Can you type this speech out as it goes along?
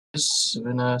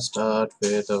We're gonna start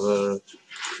with our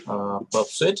pub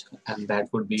suite, and that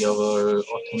would be our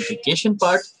authentication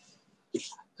part.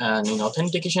 And in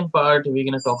authentication part, we're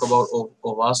gonna talk about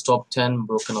OWASP top 10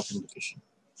 broken authentication.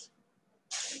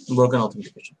 Broken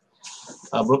authentication.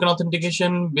 Broken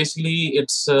authentication, basically,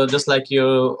 it's just like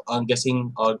you're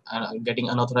guessing or getting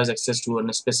unauthorized access to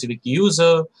a specific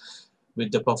user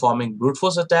with the performing brute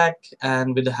force attack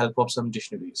and with the help of some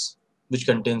dictionaries, which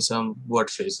contain some word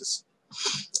phrases.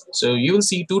 So you will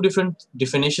see two different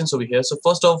definitions over here. So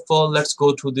first of all, let's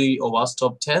go to the OWASP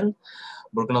top 10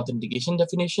 broken authentication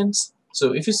definitions.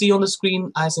 So if you see on the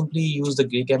screen, I simply use the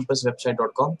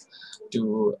greycampuswebsite.com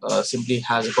to simply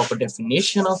has a proper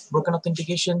definition of broken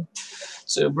authentication.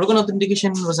 So broken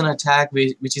authentication was an attack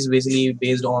which is basically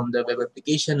based on the web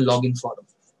application login forum.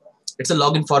 It's a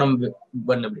login forum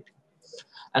vulnerability.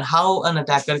 And how an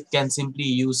attacker can simply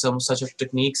use some such of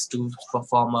techniques to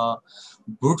perform a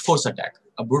brute force attack.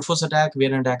 A brute force attack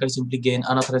where an attacker simply gain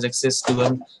unauthorized access to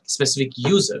a specific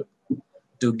user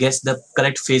to guess the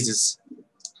correct phases.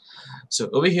 So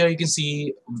over here you can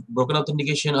see broken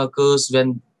authentication occurs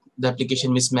when the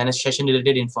application mismanages session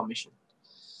related information.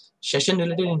 Session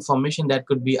related information that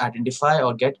could be identified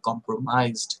or get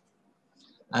compromised.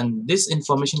 And this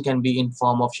information can be in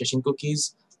form of session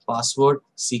cookies, password,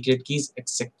 secret keys,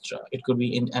 etc. It could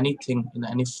be in anything, in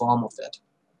any form of that.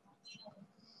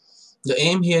 The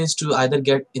aim here is to either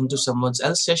get into someone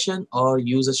else's session or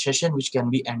use a session which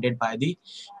can be ended by the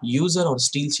user or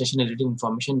steal session related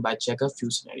information by check a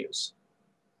few scenarios.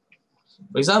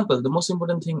 For example, the most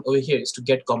important thing over here is to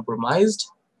get compromised,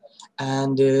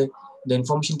 and the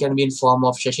information can be in form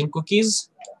of session cookies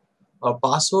or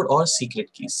password or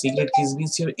secret keys. Secret keys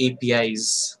means your API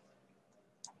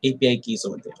keys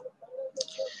over there.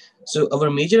 So our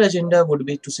major agenda would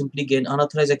be to simply gain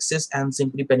unauthorized access and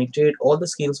simply penetrate all the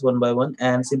scales one by one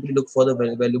and simply look for the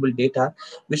valuable data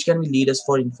which can lead us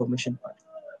for information part.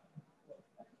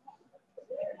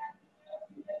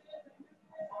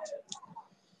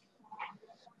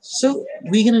 So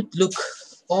we're gonna look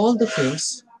all the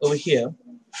things over here.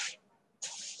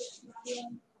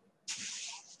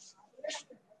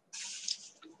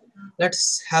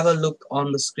 Let's have a look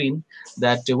on the screen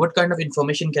that what kind of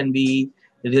information can be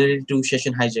related to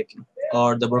session hijacking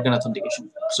or the broken authentication.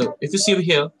 So if you see over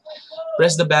here,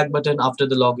 press the back button after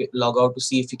the log out to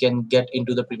see if you can get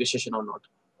into the previous session or not.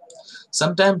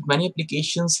 Sometimes many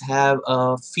applications have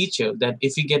a feature that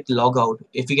if we get log out,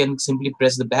 if we can simply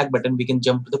press the back button, we can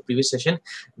jump to the previous session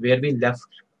where we left.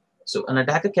 So an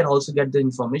attacker can also get the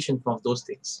information from those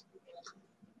things.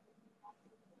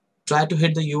 Try to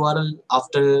hit the URL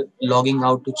after logging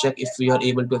out to check if you are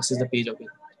able to access the page again.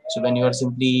 So when you are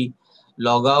simply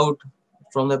log out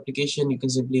from the application, you can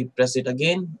simply press it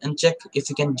again and check if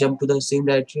you can jump to the same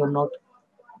directory or not.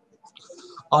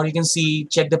 Or you can see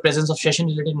check the presence of session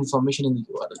related information in the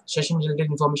URL. Session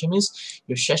related information means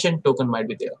your session token might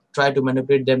be there. Try to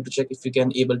manipulate them to check if you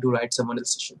can able to write someone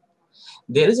else's session.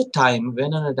 There is a time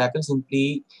when an attacker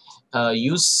simply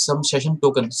use some session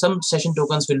token. Some session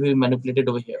tokens will be manipulated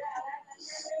over here.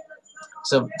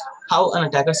 So how an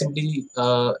attacker simply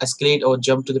escalate or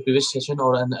jump to the previous session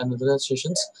or another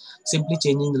sessions, simply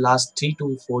changing the last 3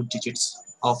 to 4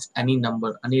 digits of any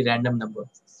number, any random number.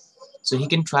 So he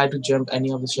can try to jump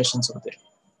any of the sessions over there.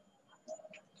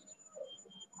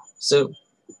 So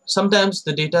sometimes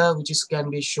the data which is can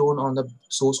be shown on the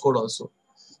source code also.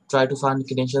 Try to find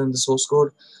credential in the source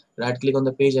code, right click on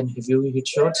the page and view hit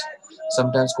shots.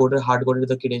 Sometimes coder hard coded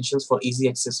the credentials for easy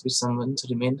access which some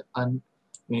remained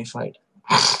ununified.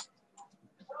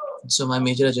 So my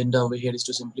major agenda over here is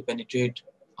to simply penetrate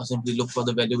or simply look for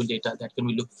the valuable data that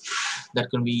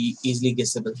can be easily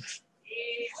guessable.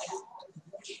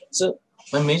 So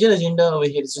my major agenda over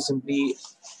here is to simply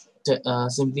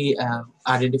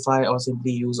identify or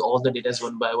simply use all the data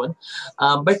one by one.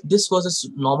 But this was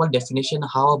a normal definition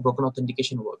how a broken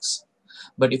authentication works.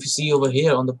 But if you see over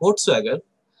here on the port swagger,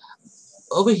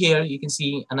 over here you can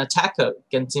see an attacker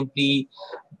can simply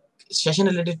session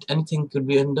related anything could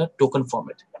be in the token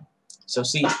format. So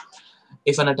see,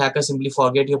 if an attacker simply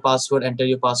forget your password, enter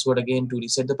your password again to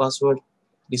reset the password,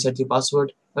 reset your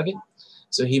password. Okay,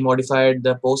 so he modified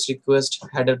the post request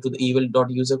header to the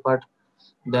evil.user part.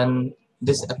 Then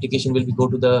this application will go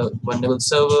to the vulnerable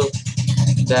server.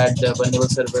 That the vulnerable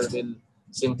server will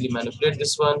simply manipulate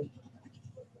this one,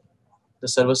 the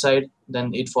server side.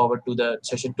 Then it forward to the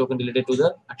session token related to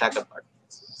the attacker part.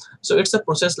 So it's a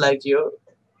process like your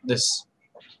this.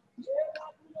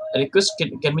 A request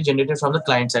can be generated from the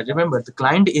client side. Remember, the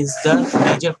client is the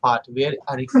major part where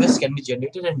a request can be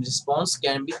generated and response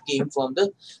can be came from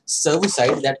the server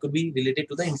side that could be related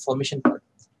to the information part.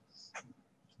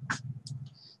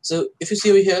 So if you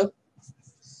see over here,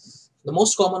 the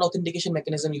most common authentication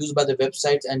mechanism used by the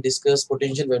websites and discuss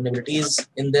potential vulnerabilities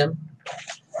in them,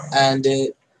 and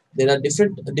there are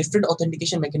different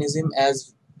authentication mechanism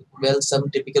as well. Some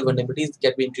typical vulnerabilities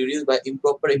can be introduced by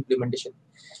improper implementation.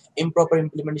 Improper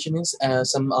implementation means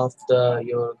some of the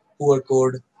your poor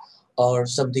code or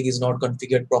something is not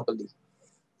configured properly.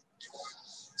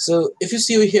 So if you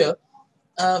see over here,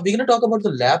 we're going to talk about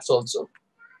the labs also.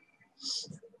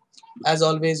 As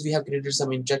always, we have created some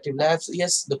interactive labs.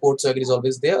 Yes, the port swagger is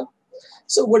always there.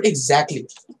 So what exactly?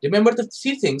 Remember the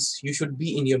three things you should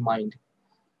be in your mind.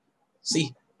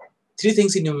 See, three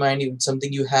things in your mind: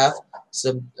 something you have,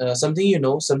 something you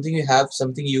know, something you have,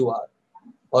 something you are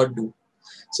or do.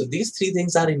 So these three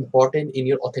things are important in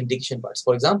your authentication parts.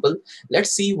 For example,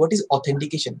 let's see what is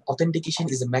authentication. Authentication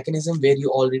is a mechanism where you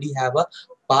already have a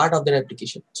part of that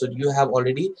application. So you have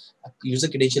already user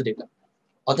credential data.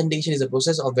 Authentication is a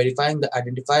process of verifying the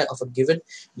identifier of a given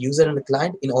user and the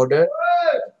client. In other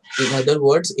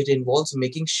words, it involves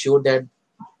making sure that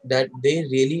they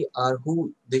really are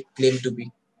who they claim to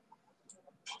be.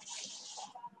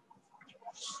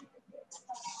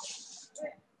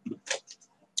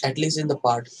 At least in the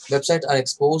part. Websites are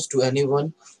exposed to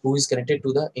anyone who is connected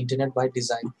to the internet by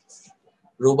design.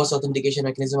 Robust authentication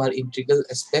mechanisms are integral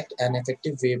aspect and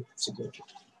effective web security.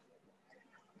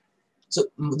 So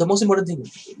the most important thing,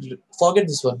 forget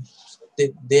this one.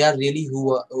 They are really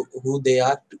who they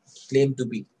are claim to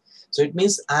be. So it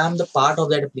means I am the part of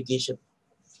that application.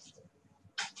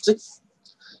 So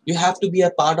you have to be a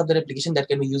part of that application that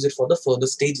can be used for the further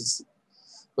stages.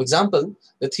 For example,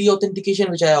 the three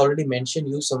authentication which I already mentioned,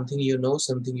 you something you know,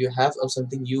 something you have, or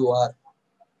something you are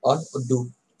or do.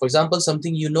 For example,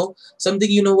 something you know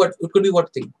what it could be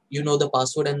what thing. You know the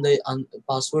password and the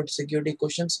password security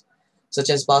questions, such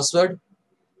as password.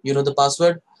 You know the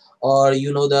password, or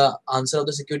you know the answer of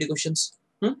the security questions.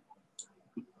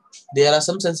 There are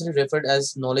some sensitive referred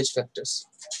as knowledge factors.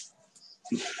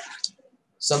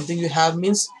 Something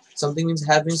means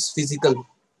have means physical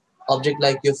object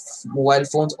like your mobile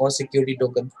phones or security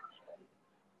token.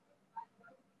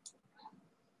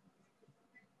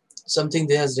 Something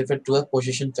there has referred to a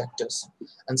position factors,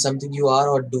 and something you are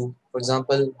or do. For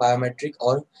example, biometric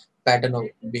or pattern of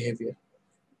behavior.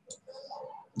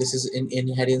 This is in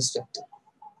inheritance factor.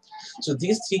 So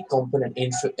these three component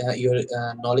your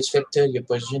knowledge factor, your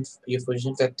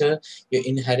position factor, your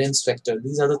inheritance factor.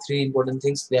 These are the three important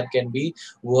things that can be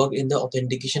worked in the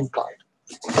authentication part.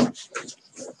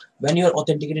 When you are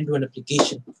authenticating to an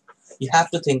application, you have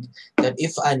to think that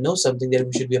if I know something, there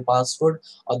should be a password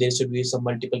or there should be some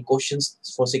multiple questions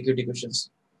for security questions.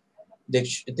 There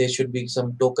should be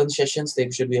some token sessions. There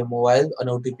should be a mobile, an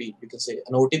OTP. You can say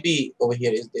an OTP over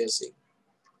here is there. Say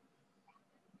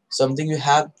something you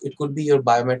have. It could be your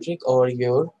biometric or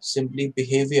your simply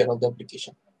behavior of the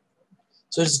application.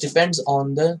 So it depends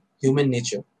on the human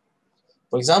nature.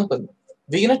 For example,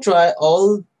 we're gonna try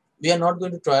all. We are not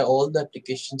going to try all the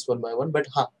applications one by one, but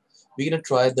we're gonna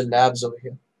try the labs over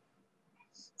here.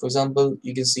 For example,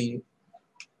 you can see.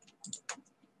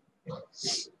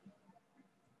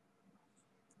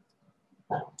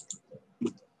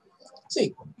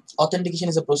 See, authentication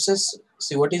is a process.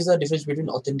 See, what is the difference between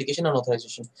authentication and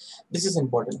authorization? This is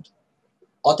important.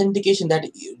 Authentication that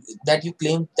you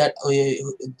claim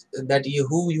that you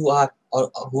who you are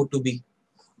or who to be.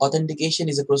 Authentication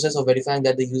is a process of verifying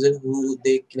that the user who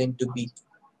they claim to be,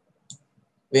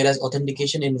 whereas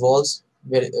authentication involves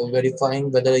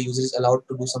verifying whether a user is allowed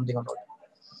to do something or not.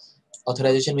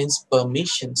 Authorization means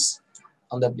permissions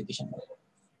on the application.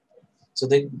 So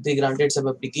they granted some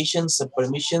applications, some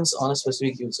permissions on a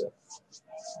specific user.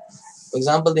 For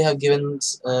example, they have given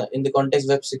in the context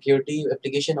web security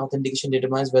application, authentication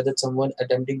determines whether someone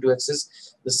attempting to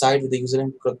access the site with the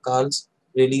username Carl's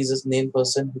releases name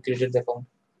person who created the account.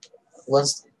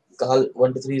 Once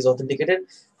Carl123 is authenticated,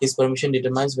 his permission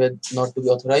determines whether not to be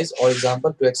authorized, or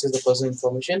example, to access the personal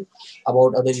information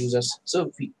about other users.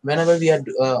 So whenever we are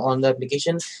on the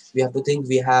application, we have to think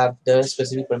we have the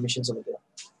specific permissions over there.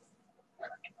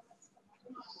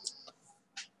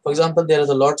 For example, there are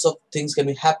lots of things can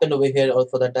be happen over here or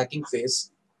for the attacking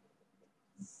phase.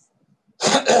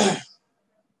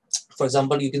 For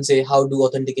example, you can say how do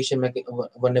authentication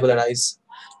vulnerable arise.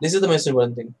 This is the most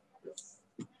important thing.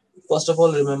 First of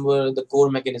all, remember the core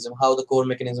mechanism, how the core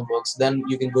mechanism works. Then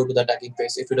you can go to the attacking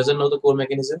phase. If you doesn't know the core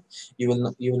mechanism, you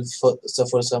will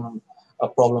suffer some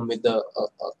problem with the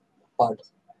part.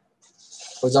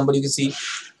 For example, you can see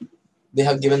they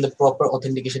have given the proper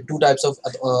authentication. Two types of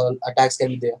attacks can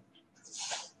be there.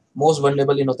 Most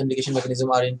vulnerable in authentication mechanism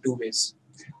are in two ways.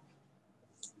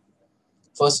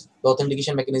 First, the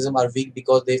authentication mechanism are weak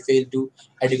because they fail to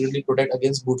adequately protect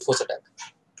against brute force attack.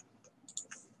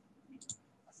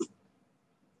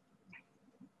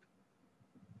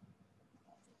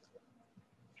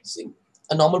 See,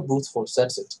 a normal brute force,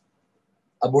 that's it.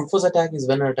 A brute force attack is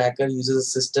when an attacker uses a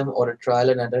system or a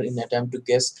trial and error in an attempt to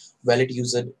guess valid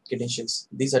user credentials.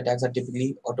 These attacks are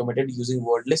typically automated using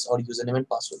word list or username and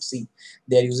password. See,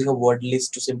 they are using a word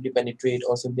list to simply penetrate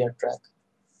or simply attract.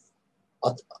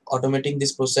 Automating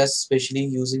this process, especially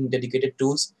using dedicated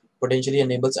tools, potentially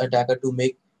enables attacker to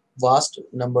make vast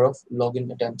number of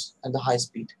login attempts at the high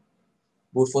speed.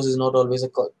 Brute force is not always a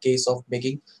case of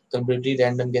making completely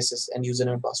random guesses and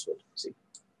username and password. See,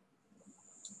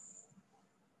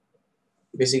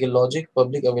 basic logic,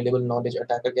 public available knowledge.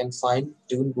 Attacker can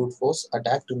fine-tune brute force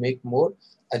attack to make more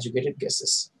educated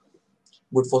guesses.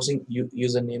 Brute forcing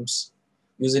usernames.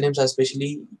 Usernames are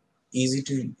especially easy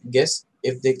to guess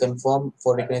if they conform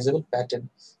for recognizable pattern,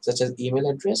 such as email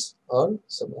address or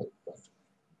some other.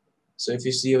 So if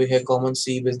you see over here, common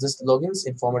C business logins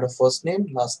in format of first name,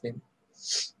 last name.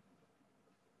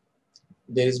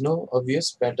 There is no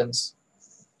obvious patterns.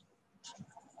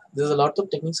 There's a lot of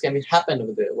techniques can be happen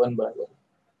over there one by one.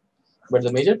 But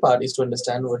the major part is to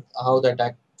understand how the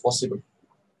attack possible.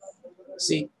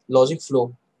 See, logic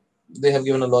flow. They have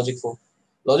given a logic flow.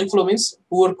 Logic flow means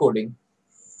poor coding.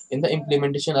 In the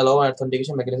implementation, allow an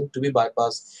authentication mechanism to be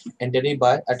bypassed entirely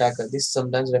by attacker. This is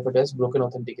sometimes referred to as broken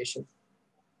authentication.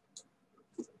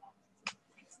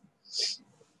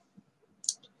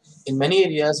 In many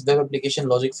areas, web application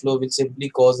logic flow will simply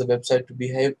cause the website to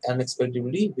behave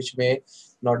unexpectedly, which may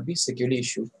not be securely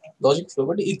issued. Logic flow,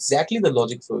 what exactly the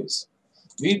logic flow is?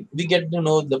 We get to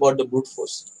know about the brute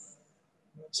force.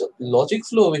 So logic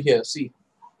flow over here, see,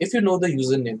 if you know the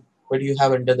username, but you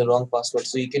have entered the wrong password,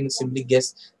 so you can simply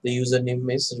guess the username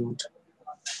is root.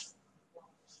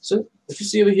 So if you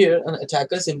see over here, an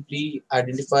attacker simply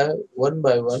identify one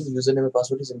by one username and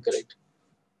password is incorrect.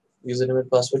 Username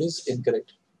and password is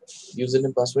incorrect. Username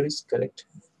and password is correct.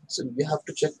 So we have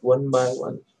to check one by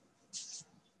one.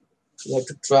 You have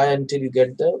to try until you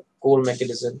get the core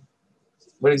mechanism.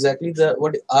 But exactly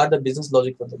what are the business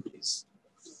logic vulnerabilities?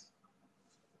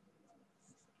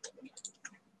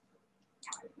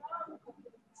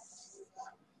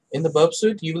 In the burp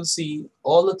suite, you will see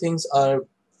all the things are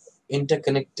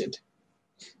interconnected.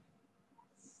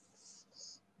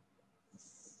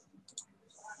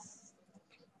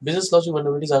 Business logic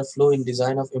vulnerabilities are flow in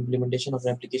design of implementation of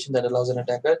an application that allows an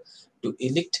attacker to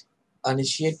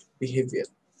initiate behavior.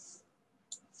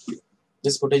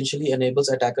 This potentially enables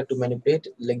attacker to manipulate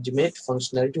legitimate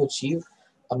functionality to achieve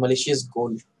a malicious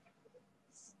goal.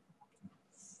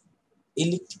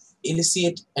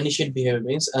 Initiate behavior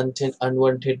means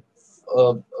unwanted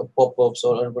pop-ups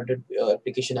or unwanted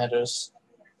application errors.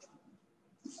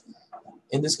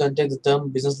 In this context, the term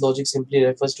business logic simply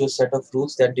refers to a set of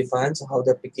rules that defines how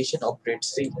the application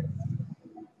operates. See,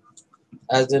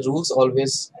 as the rules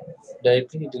always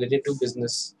directly related to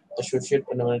business associate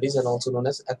vulnerabilities and also known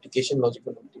as application logic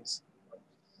vulnerabilities.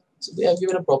 So they have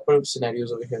given a proper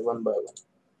scenarios over here one by one.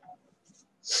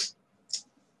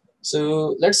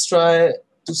 So let's try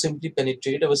to simply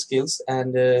penetrate our skills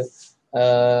and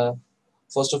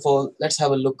first of all, let's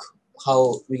have a look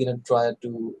how we're gonna try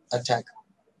to attack.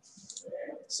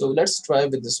 So let's try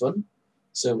with this one.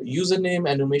 So username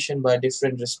enumeration by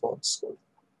different response code.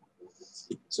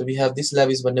 So we have this lab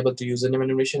is vulnerable to username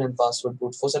enumeration and password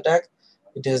brute force attack.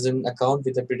 It has an account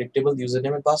with a predictable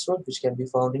username and password which can be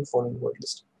found in following word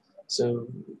list. So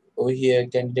over here,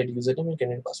 candidate username and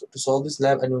candidate password. To solve this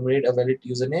lab, enumerate a valid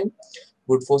username,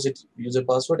 brute force its user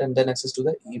password, and then access to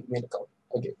the email account.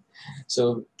 Okay.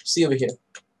 So see over here,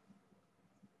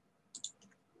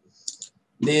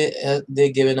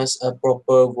 they given us a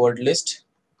proper word list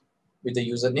with the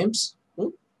usernames.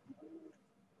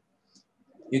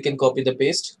 You can copy the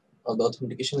paste of the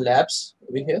authentication labs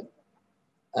over here,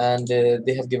 and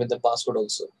they have given the password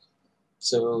also.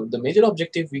 So the major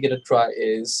objective we're gonna try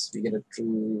is we're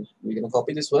gonna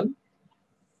copy this one.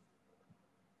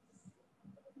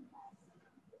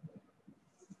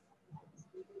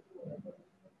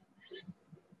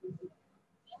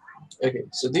 Okay,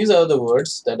 so these are the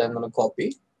words that I'm gonna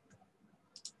copy,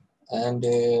 and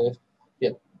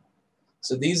yeah,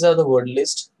 so these are the word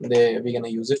list we're gonna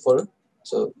use it for.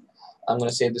 So I'm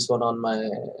gonna save this one on my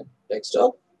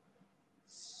desktop,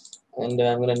 and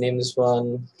I'm gonna name this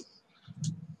one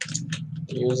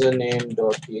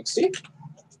username.txt.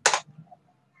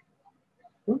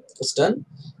 It's done.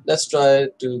 Let's try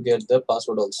to get the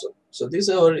password also. So this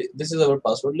is our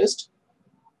password list.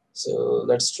 So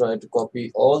let's try to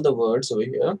copy all the words over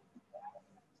here.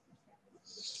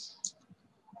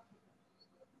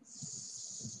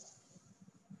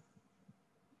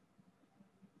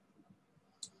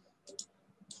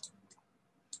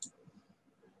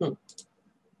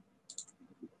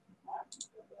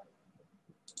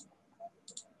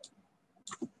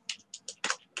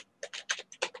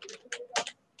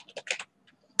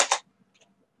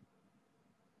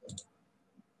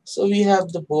 So we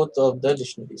have the both of the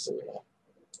dictionaries over here.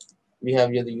 We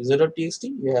have here the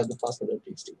user.txt, we have the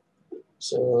password.txt.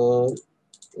 So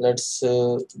let's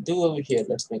do over here.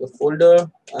 Let's make a folder,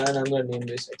 and I'm going to name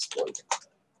this exploit.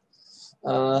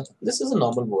 This is a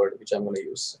normal word which I'm going to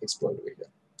use, exploit over here.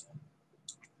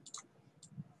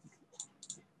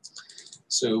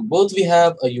 So both we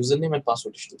have a username and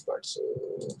password dictionary part. So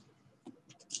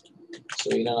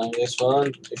in an this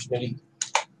one dictionary.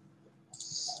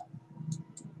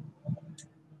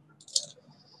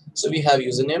 So we have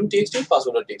username txt,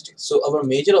 password.txt. So our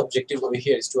major objective over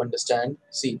here is to understand.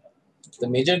 See, the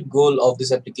major goal of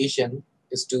this application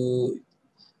is to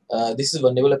this is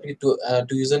vulnerable to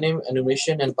username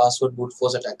enumeration and password brute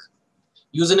force attack.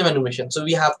 Username enumeration. So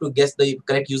we have to guess the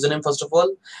correct username first of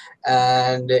all,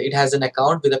 and it has an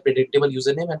account with a predictable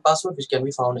username and password which can be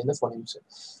found in the phone user.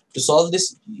 To solve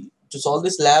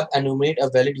this lab, enumerate a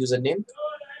valid username.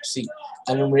 See,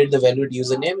 enumerate the valid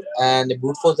username and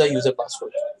brute force the user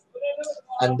password,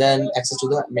 and then access to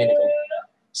the main account.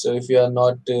 So if you are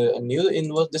not new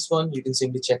in this one, you can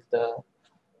simply check the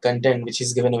content which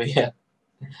is given over here.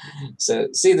 So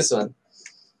see this one.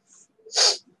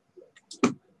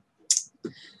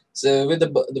 So with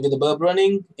the verb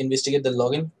running, investigate the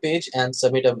login page and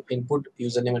submit an input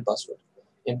username and password.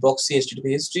 In proxy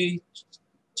HTTP history,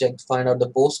 find out the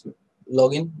post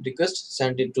login request,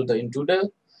 send it to the intruder.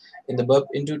 In the verb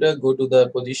intruder, go to the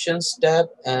positions tab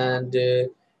and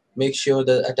make sure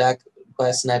the attack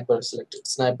by sniper selected.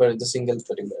 Sniper is the single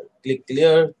particular. Click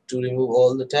clear to remove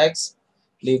all the tags.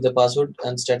 Leave the password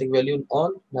and static value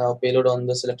on. Now payload on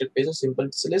the selected page, a simple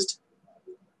list.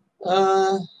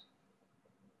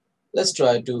 Let's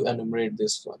try to enumerate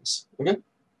this once. Okay.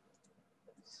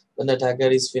 When the attacker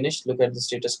is finished, look at the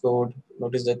status code.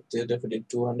 Notice that they definitely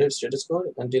 200 status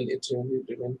code until it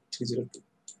remains 302.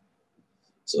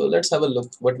 So let's have a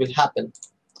look what will happen.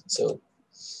 So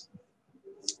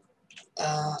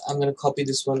I'm gonna copy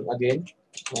this one again,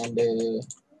 and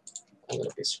I'm gonna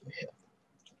paste it here.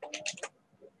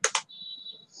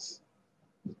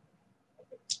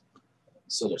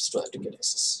 So let's try to get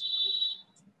access.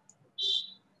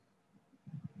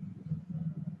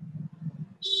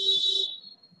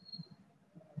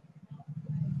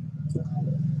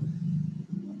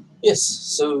 Yes,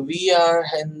 so we are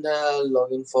in the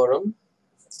login forum.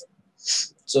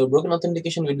 So broken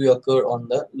authentication will be occur on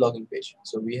the login page.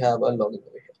 So we have a login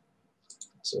over here.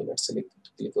 So let's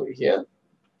click over here.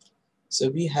 So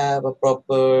we have a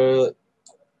proper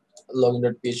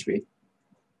login.php,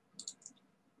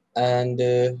 and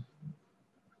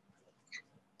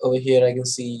over here I can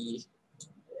see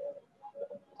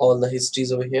all the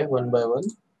histories over here one by one.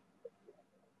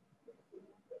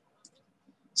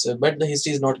 So but the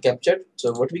history is not captured.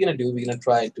 So what we're gonna do, we're gonna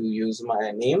try to use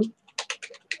my name,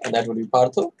 and that would be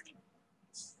Partho,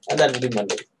 and that would be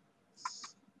Monday.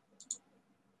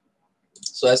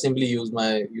 So I simply use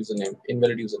my username,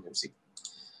 invalid username. See,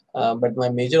 but my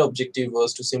major objective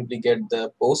was to simply get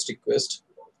the post request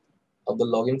of the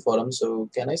login forum. So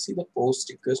can I see the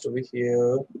post request over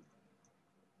here?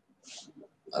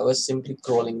 I was simply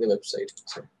crawling the website.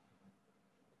 So,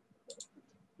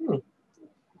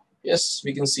 yes,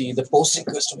 we can see the post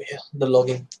request over here, the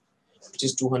login, which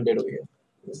is 200 over here.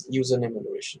 Username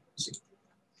enumeration. See.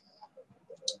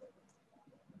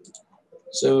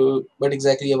 So, but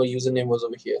exactly our username was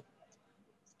over here.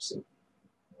 See.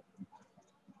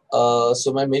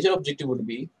 So my major objective would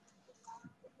be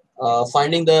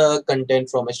finding the content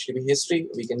from HTTP history.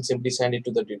 We can simply send it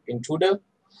to the intruder.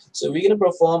 So we're going to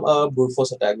perform a brute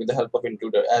force attack with the help of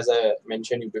intruder, as I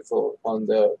mentioned you before on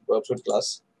the website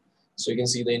class. So you can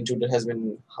see the intruder has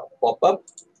been pop up.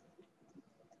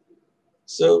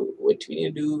 So what we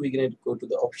need to do, we're going to go to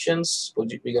the options. We're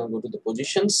going to go to the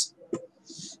positions,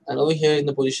 and over here in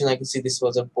the position, I can see this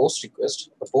was a post request,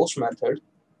 a post method.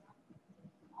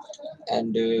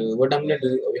 And what I'm going to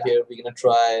do over here, we're going to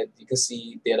try, you can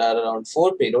see there are around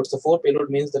 4 payloads. The 4 payload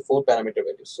means the 4 parameter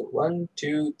values. So 1,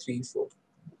 2, 3, 4.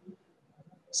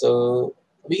 So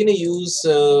we're going to use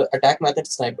attack method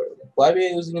sniper. Why we are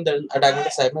using the attack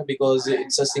method sniper? Because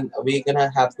it's a thing, we're going to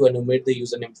have to enumerate the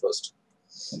username first.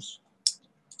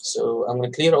 So I'm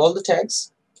going to clear all the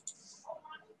tags.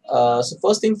 So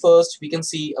first thing first, we can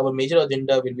see our major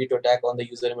agenda will be to attack on the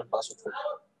username and password folder.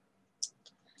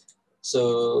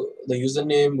 So the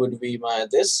username would be my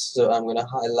this. So I'm gonna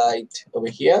highlight over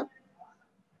here,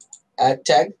 add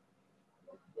tag.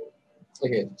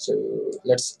 Okay, so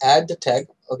let's add the tag.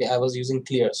 Okay, I was using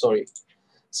clear, sorry.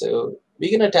 So we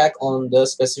can attack on the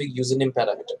specific username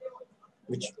parameter,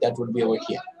 which that would be over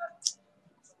here.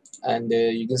 And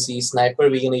you can see sniper,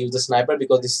 we're gonna use the sniper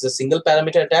because this is a single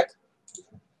parameter attack.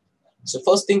 So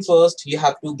first thing first, you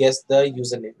have to guess the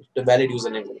username, the valid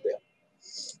username over there.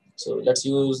 So let's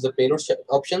use the payload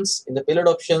options. In the payload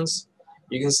options,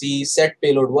 you can see set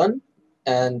payload 1,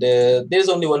 and there is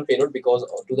only one payload because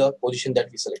to the position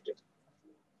that we selected.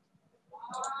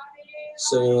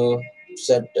 So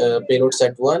set payload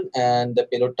set 1, and the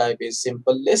payload type is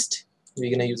simple list.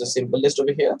 We're gonna use a simple list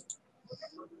over here.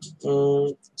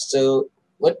 So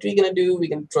what we're gonna do, we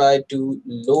can try to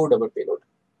load our payload.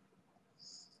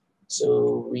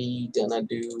 So we gonna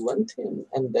do one thing,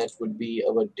 and that would be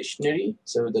our dictionary.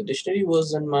 So the dictionary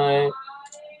was in my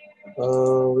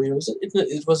where was it?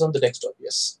 It was on the desktop.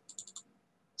 Yes.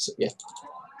 So yeah.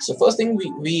 So first thing,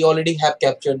 we already have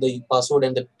captured the password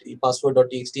and the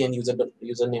password.txt and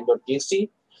username.txt.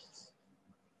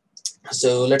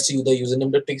 So let's use the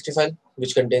username.txt file,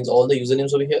 which contains all the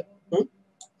usernames over here,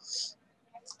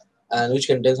 and which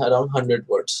contains around 100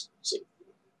 words.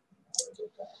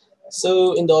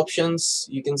 So in the options,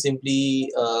 you can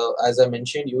simply, as I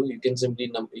mentioned, you can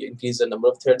simply increase the number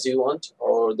of threads you want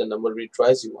or the number of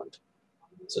retries you want.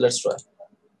 So let's try.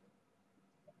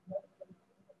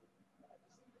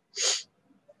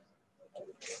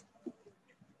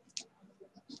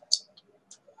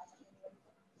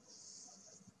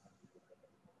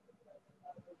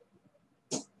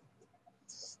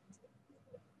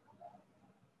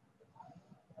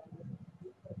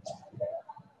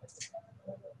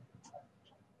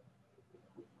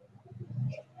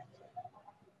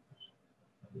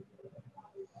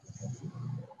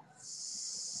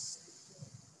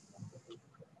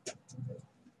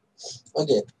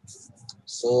 Okay,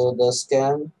 so the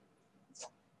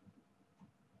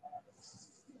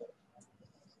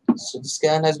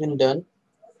scan has been done.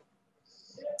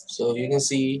 So you can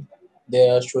see they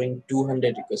are showing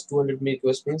 200 requests. 200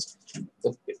 requests means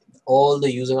the, all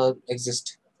the users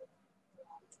exist.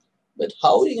 But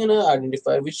how are you gonna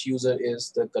identify which user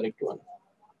is the correct one?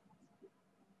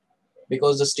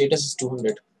 Because the status is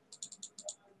 200.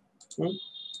 Hmm?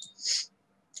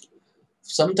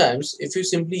 Sometimes if you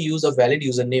simply use a valid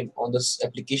username on this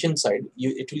application side,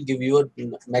 it will give you a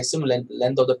maximum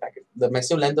length of the packet. The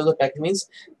maximum length of the packet means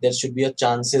there should be a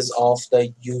chances of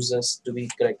the users to be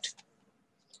correct.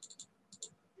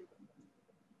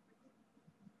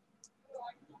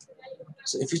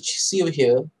 So if you see over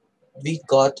here, we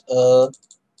got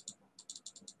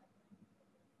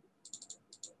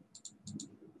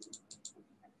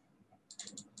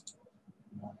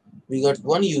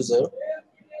one user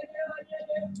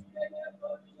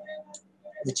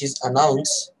which is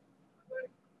announced,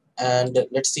 and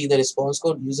let's see the response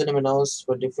code. Username announced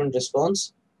for different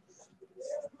response.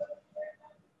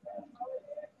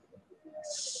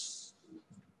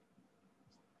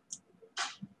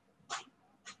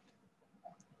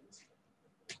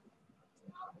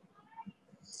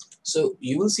 So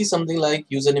you will see something like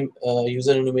user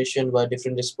information by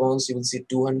different response. You will see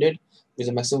 200 with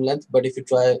a maximum length. But if you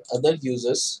try other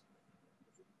users,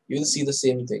 you will see the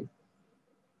same thing.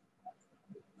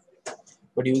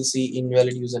 But you will see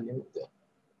invalid username there.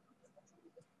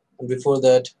 And before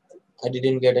that, I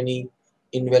didn't get any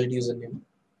invalid username.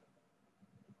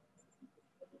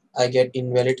 I get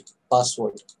invalid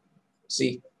password.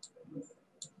 See,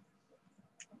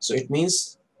 so it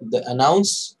means the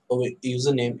announce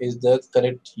username is the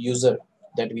correct user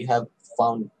that we have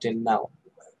found till now.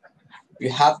 You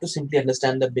have to simply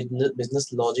understand the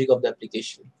business logic of the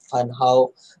application and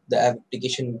how the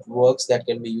application works that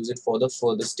can be used for the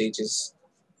further stages.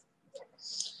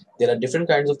 There are different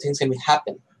kinds of things can be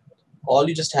happen. All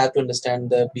you just have to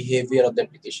understand the behavior of the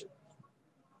application.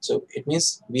 So it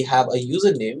means we have a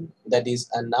username that is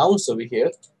announced over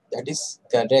here that is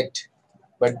correct,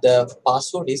 but the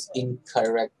password is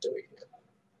incorrect over here.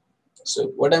 So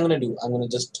what I'm gonna do, I'm gonna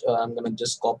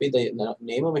just copy the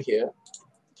name over here,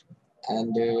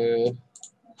 and in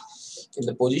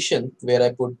the position where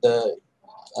I put the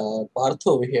path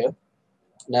over here,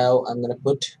 now I'm gonna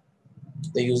put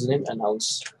the username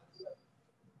announce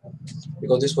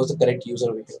because this was the correct user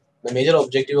over here. The major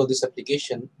objective of this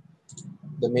application,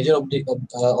 the major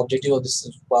objective of this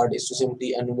part is to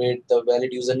simply enumerate the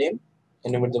valid username,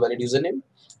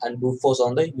 and brute force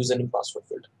on the username password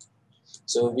field.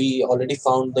 So we already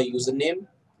found the username,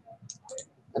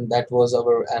 and that was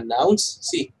our announce.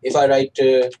 See, if I write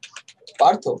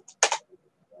Partho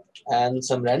and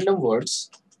some random words,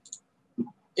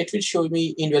 it will show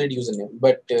me invalid username.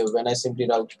 But when I simply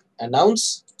write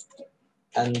announce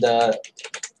and the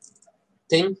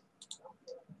thing,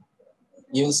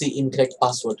 you will see incorrect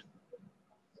password.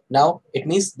 Now it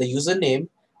means the username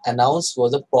announced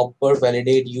was a proper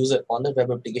validate user on the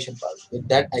web application part. If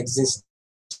that exists,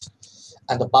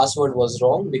 and the password was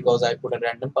wrong because I put a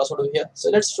random password over here. So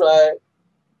let's try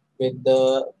with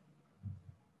the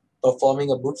performing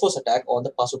a brute force attack on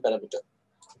the password parameter.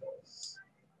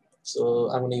 So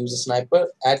I'm going to use a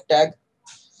sniper add tag,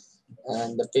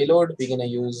 and the payload we're going to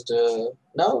use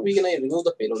now we're going to remove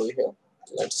the payload over here.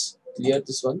 Let's clear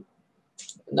this one.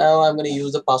 Now I'm going to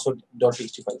use the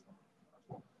password.txt file.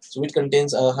 So it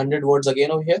contains 100 words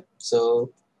again over here.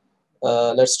 So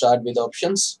let's start with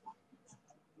options.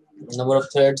 Number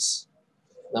of threads,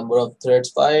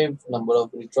 5, number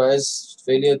of retries,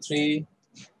 failure 3.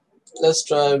 Let's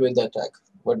try with the attack.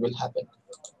 What will happen?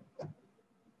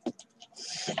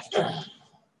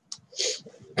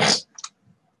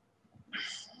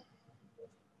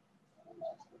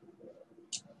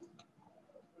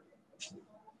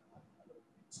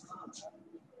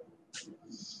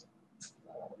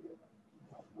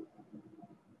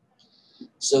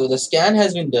 So the scan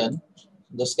has been done.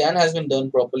 The scan has been done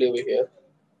properly over here,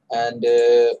 and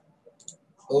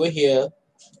over here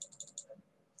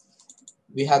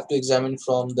we have to examine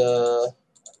from the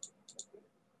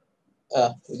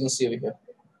you can see over here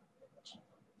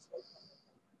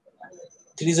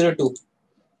 302.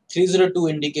 302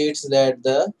 indicates that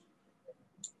the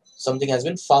something has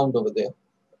been found over there.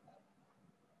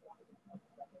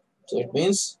 So it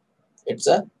means it's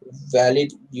a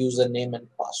valid username and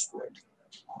password.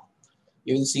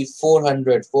 You will see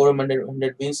 400.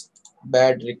 400 means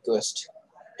bad request,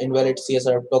 invalid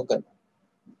CSR token.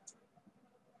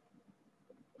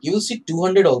 You will see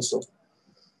 200 also,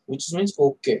 which means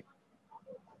okay.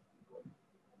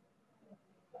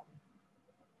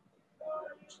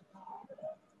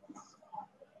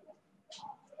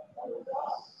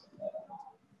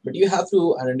 But you have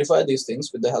to identify these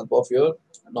things with the help of your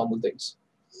normal things.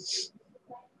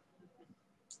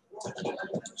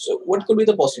 So what could be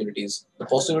the possibilities? The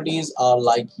possibilities are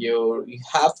like you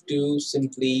have to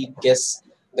simply guess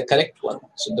the correct one.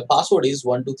 So the password is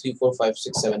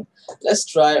 123456 7. Let's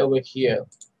try over here.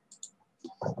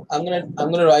 I'm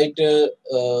gonna write the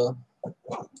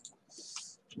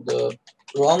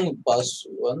wrong pass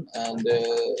one, and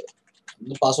the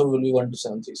password will be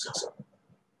 127367.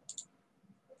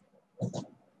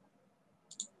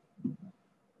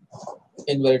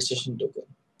 Invalid session token.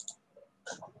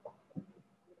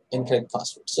 Incorrect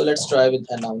password. So let's try with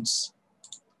announce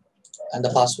and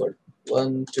the password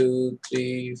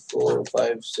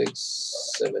 123456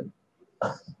 7.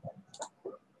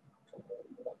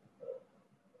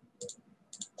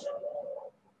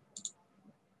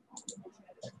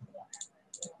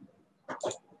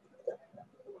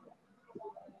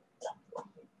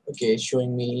 Okay,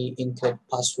 showing me incorrect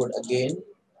password again.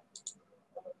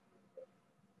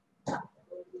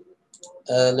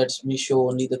 Let me show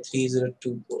only the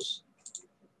 302 course.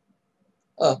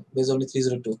 There's only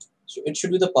 302. So it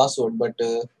should be the password, but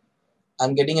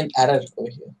I'm getting an error over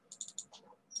here.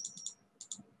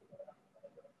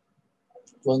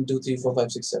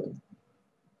 123456 7.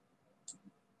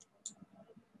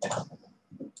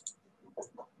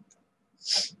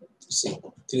 See,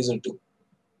 302.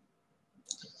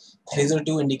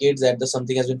 302 indicates that the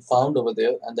something has been found over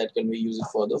there, and that can be used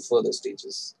for the further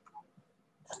stages.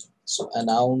 So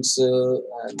announce,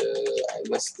 and I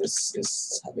guess this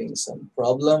is having some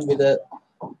problem with the.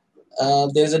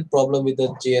 There's a problem with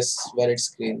the JS valid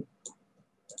screen.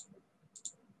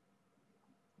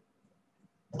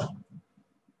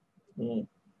 Hmm.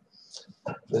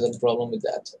 There's a problem with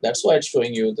that. That's why it's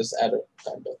showing you this error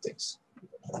kind of things.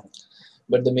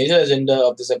 But the major agenda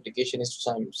of this application is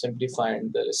to simply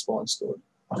find the response code.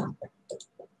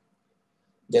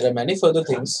 There are many further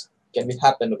things can be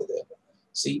happen over there.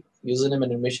 See, username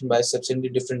and information by substantially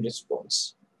different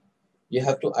response. You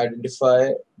have to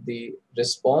identify the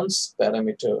response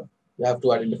parameter. You have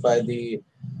to identify the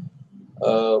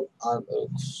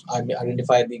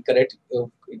identify the correct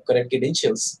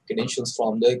credentials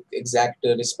from the exact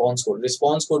response code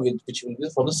which will be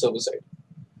from the server side.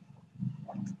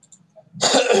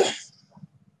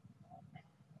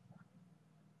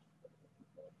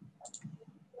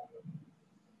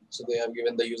 So they have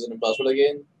given the username and password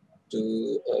again.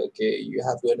 Okay, you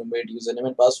have to enumerate username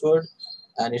and password,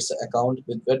 and it's an account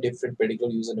with a different particular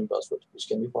username and password, which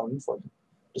can be found in folder.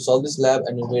 To solve this lab,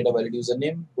 enumerate a valid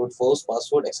username, brute force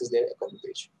password, access their account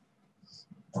page.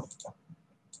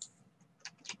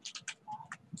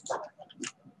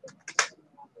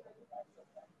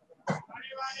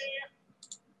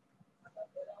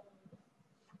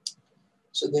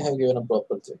 So they have given a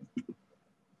proper thing.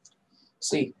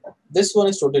 See, this one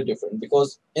is totally different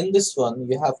because in this one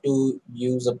you have to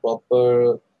use a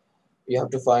proper, you have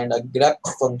to find a grep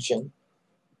function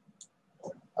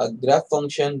A graph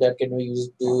function that can be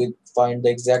used to find the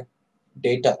exact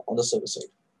data on the server side.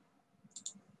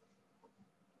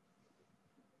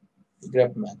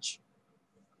 Graph match.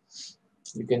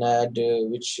 You can add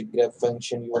which graph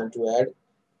function you want to add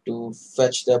to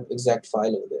fetch the exact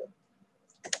file over there.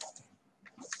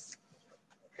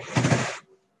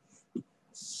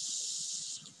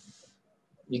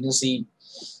 You can see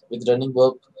with running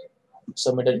verb,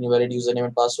 submitted invalid username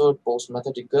and password, post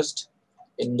method request.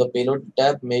 In the payload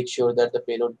tab, make sure that the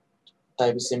payload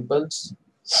type is simple.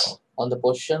 On the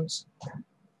positions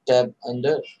tab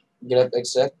under grep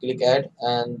extract, click add,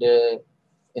 and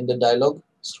in the dialog,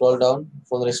 scroll down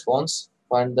for the response.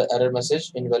 Find the error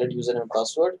message, invalid username and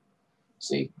password.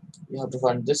 See, you have to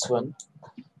find this one.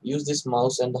 Use this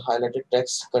mouse and the highlighted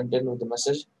text content with the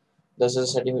message. This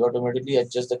is setting will automatically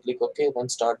adjust the click OK, then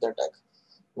start the tag.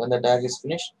 When the tag is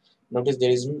finished, notice there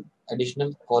is an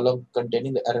additional column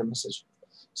containing the error message.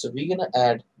 So we're gonna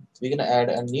add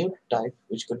a new type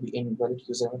which could be invalid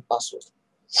username and password,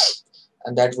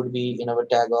 and that would be in our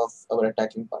tag of our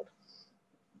attacking part.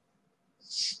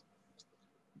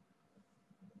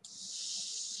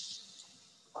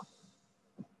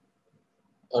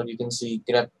 Or you can see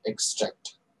grep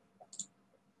extract.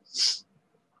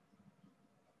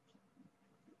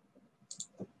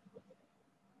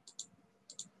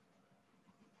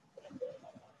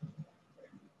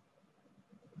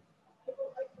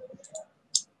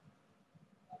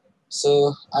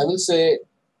 So I will say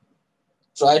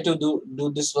try to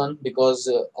do this one,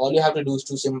 because all you have to do is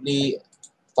to simply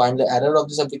find the error of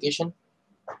this application.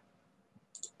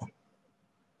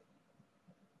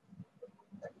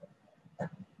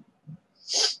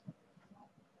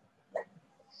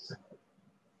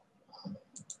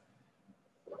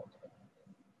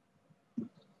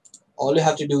 All you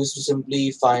have to do is to simply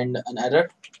find an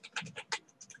error.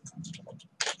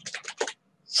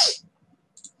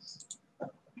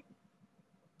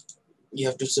 You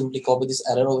have to simply copy this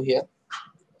error over here.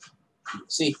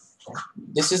 See,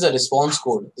 this is a response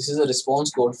code. This is a response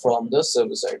code from the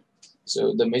server side.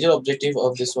 So the major objective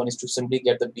of this one is to simply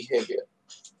get the behavior.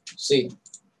 See,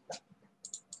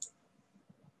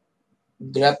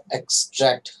 grep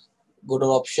extract. Go to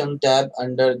option tab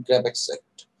under grep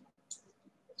extract.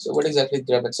 So what exactly is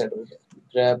grep extract over here?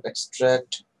 Grep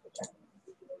extract.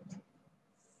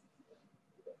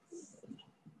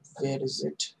 Where is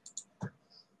it?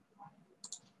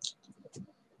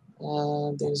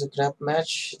 There is a grep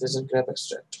match. There's a grep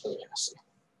extract. Oh yeah, see.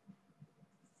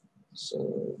 So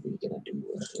we're gonna do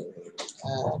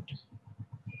add.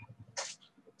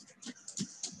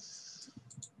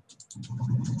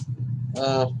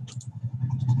 Uh,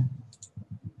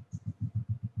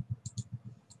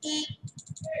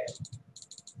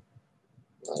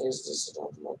 why is this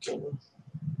not working?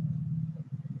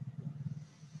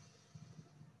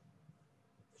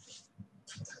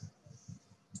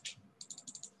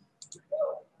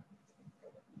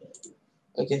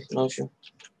 Okay, no issue.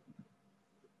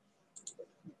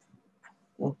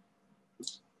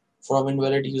 From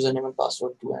invalid username and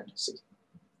password to end. See,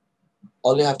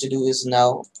 all you have to do is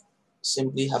now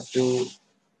simply have to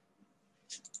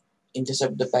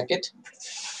intercept the packet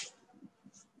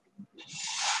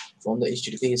from the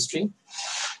HTTP history.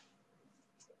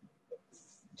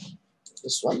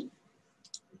 This one,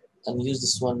 and use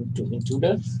this one to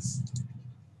intruder.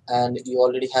 And you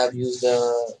already have used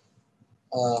the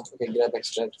okay, grep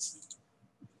extract.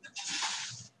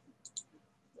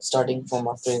 Starting from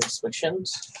after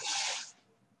inspections.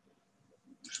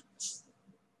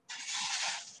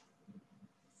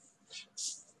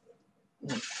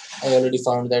 I already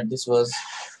found that this was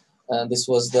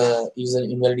the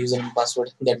invalid username and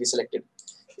password that we selected.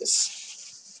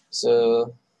 Yes.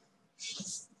 So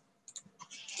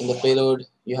in the payload,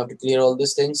 you have to clear all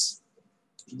these things.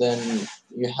 Then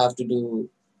you have to do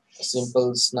a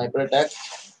simple sniper attack.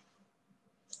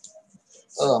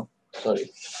 Oh,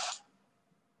 sorry.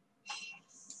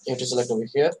 You have to select over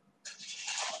here.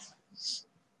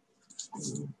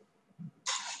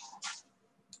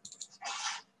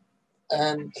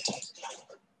 And attack.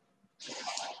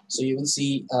 So you will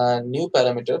see a new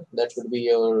parameter that would be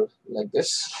your like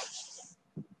this.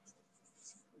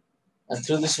 And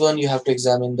through this one, you have to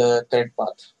examine the correct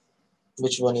path.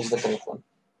 Which one is the correct one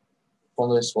from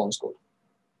the response code.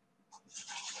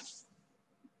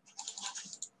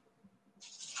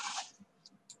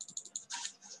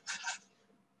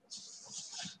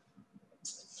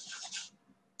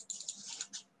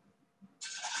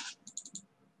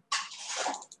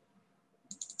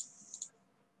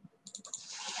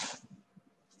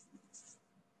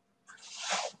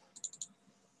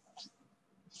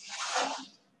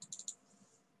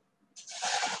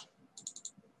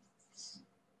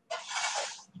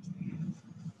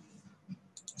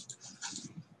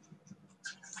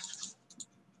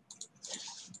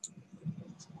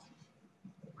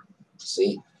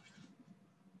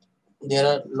 There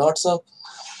are lots of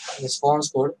response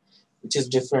code which is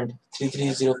different: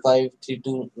 3305,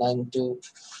 3292,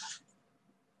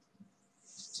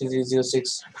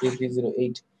 3306,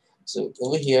 3308. So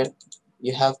over here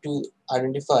you have to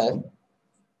identify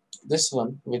this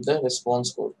one with the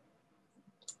response code.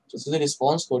 So through the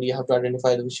response code you have to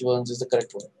identify which ones is the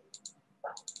correct one.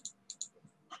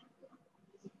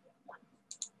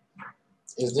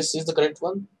 Is this is the correct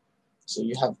one? So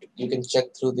you can check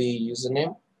through the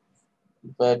username,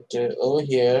 but over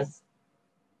here,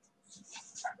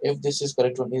 if this is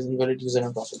correct one, is invalid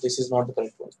username password. This is not the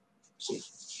correct one. See,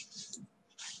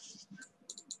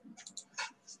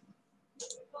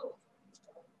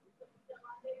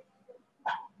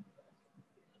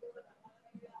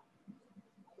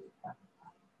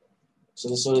 so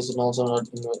this one is also not.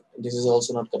 This is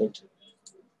also not correct.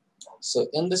 So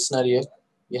in this scenario,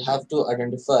 you have to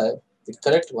identify the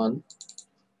correct one.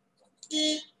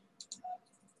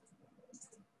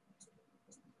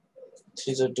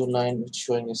 3029, which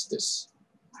showing is this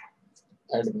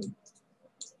admin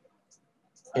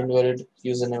invalid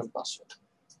username and password.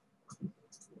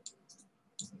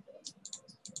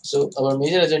 So our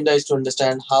major agenda is to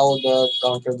understand how the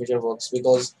countermeasure works,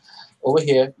 because over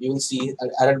here you will see an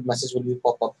error message will be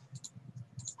pop up,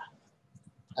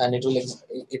 and it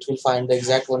will find the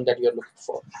exact one that you are looking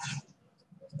for.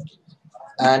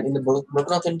 And in the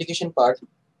broken authentication part,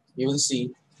 you will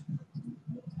see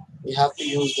you have to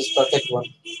use this perfect one.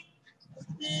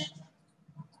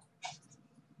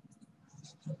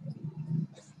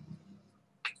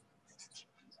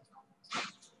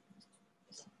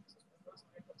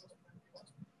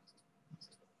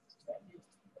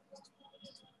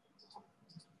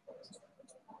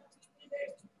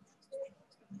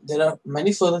 There are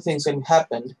many further things can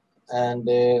happen, and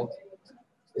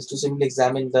is to simply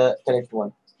examine the correct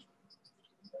one,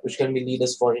 which can be lead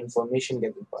us for information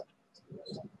gathering part.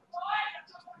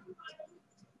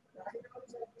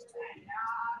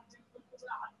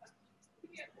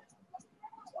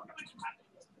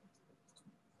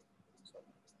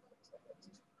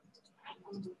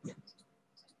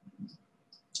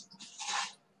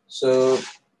 So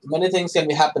many things can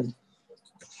be happen.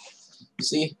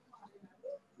 See,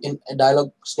 in a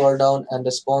dialog, scroll down and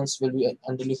response will be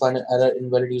until you find an error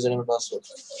invalid username and password.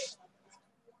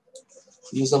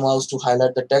 Use the mouse to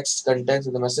highlight the text context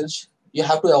of the message. You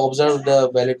have to observe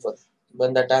the valid one.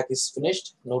 When the attack is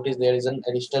finished, notice there is an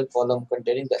additional column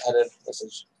containing the error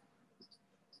message.